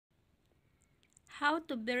How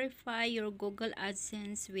to verify your Google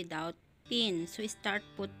AdSense without PIN. So, start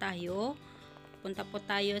po tayo. Punta po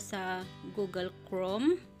tayo sa Google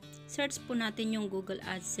Chrome. Search po natin yung Google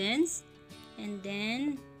AdSense. And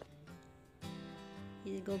then,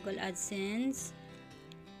 Google AdSense.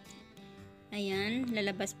 Ayan,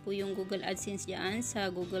 lalabas po yung Google AdSense dyan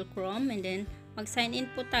sa Google Chrome. And then, mag-sign in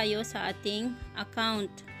po tayo sa ating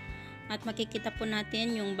account. At makikita po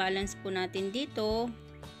natin yung balance po natin dito.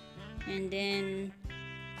 And then,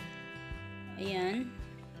 ayan,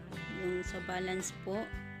 yung sa balance po,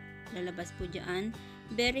 lalabas po dyan.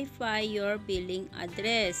 Verify your billing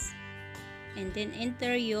address. And then,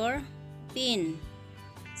 enter your PIN.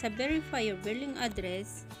 Sa verify your billing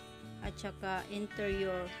address, at saka enter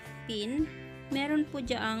your PIN, meron po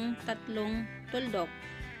dyan tatlong tuldok.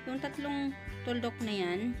 Yung tatlong tuldok na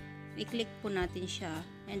yan, i-click po natin siya.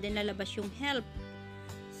 And then, lalabas yung help.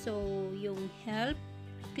 So, yung help,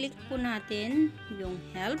 click po natin yung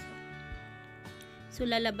help. So,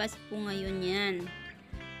 lalabas po ngayon yan.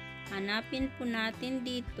 Hanapin po natin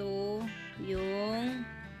dito yung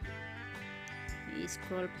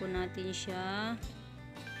i-scroll po natin siya.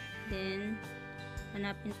 Then,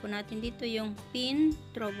 hanapin po natin dito yung PIN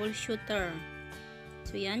troubleshooter.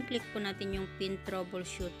 So, yan. Click po natin yung PIN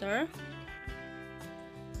troubleshooter.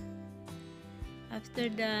 After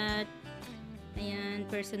that, ayan,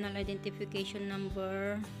 personal identification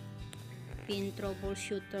number, PIN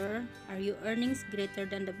troubleshooter. Are your earnings greater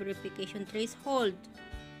than the verification threshold?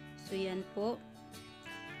 So, yan po.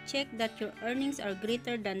 Check that your earnings are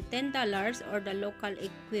greater than $10 or the local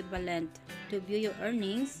equivalent. To view your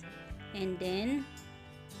earnings, and then,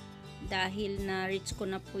 dahil na-reach ko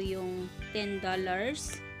na po yung $10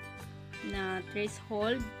 na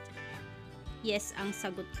threshold, yes ang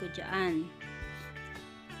sagot ko dyan.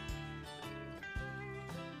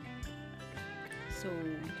 So,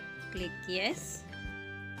 click yes.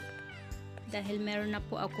 Dahil meron na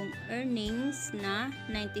po akong earnings na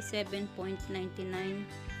 $97.99.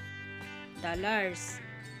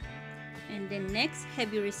 And then next,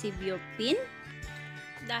 have you received your PIN?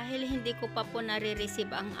 Dahil hindi ko pa po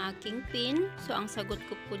nare-receive ang aking PIN, so ang sagot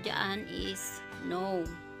ko po dyan is no.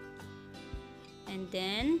 And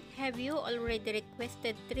then, have you already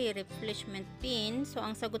requested 3 replacement PIN? So,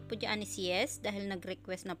 ang sagot po dyan is yes, dahil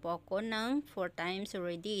nag-request na po ako ng 4 times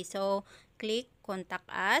already. So, click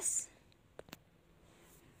contact us.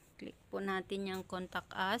 Click po natin yung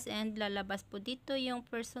contact us, and lalabas po dito yung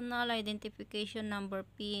personal identification number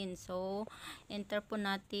PIN. So, enter po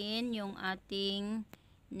natin yung ating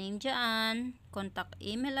name dyan, contact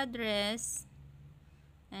email address,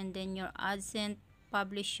 and then your Adsense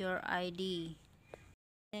publisher ID.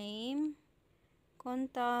 Name,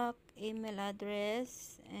 contact, email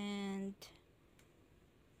address, and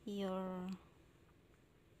your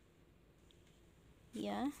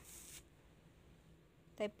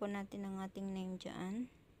type po natin ang ating name dyan,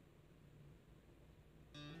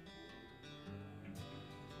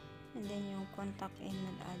 and then yung contact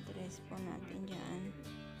email address po natin dyan,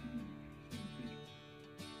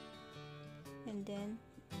 and then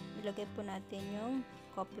ilagay po natin yung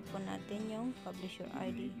copy po natin yung publisher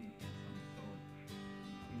ID.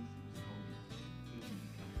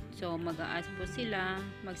 So, mag-a-ask po sila,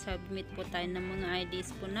 mag-submit po tayo ng mga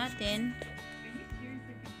IDs po natin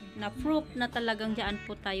na proof na talagang dyan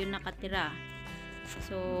po tayo nakatira.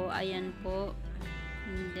 So, ayan po.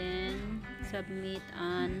 And then, submit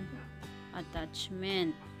an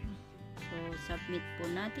attachment. So, submit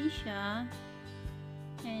po natin siya.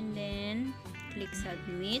 And then, click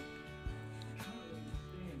submit.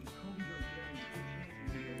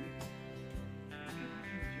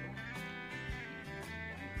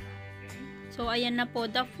 So, ayan na po.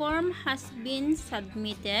 The form has been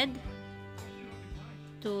submitted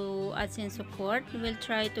to Adsense support. We'll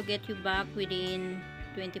try to get you back within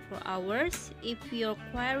 24 hours. If your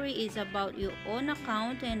query is about your own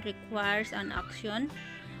account and requires an action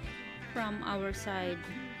from our side.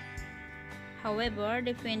 However,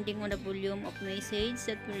 depending on the volume of message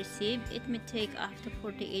that we receive, it may take up to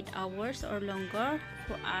 48 hours or longer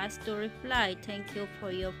for us to reply. Thank you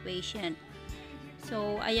for your patience.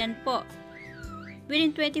 So, ayan po.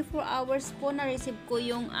 Within 24 hours po, na-receive ko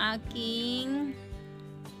yung aking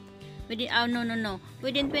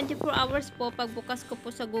within 24 hours po, pagbukas ko po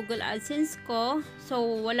sa Google AdSense ko, so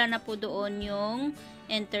wala na po doon yung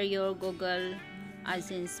enter your Google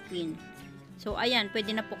AdSense PIN. So, ayan,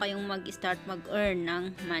 pwede na po kayong mag-start mag-earn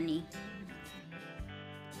ng money.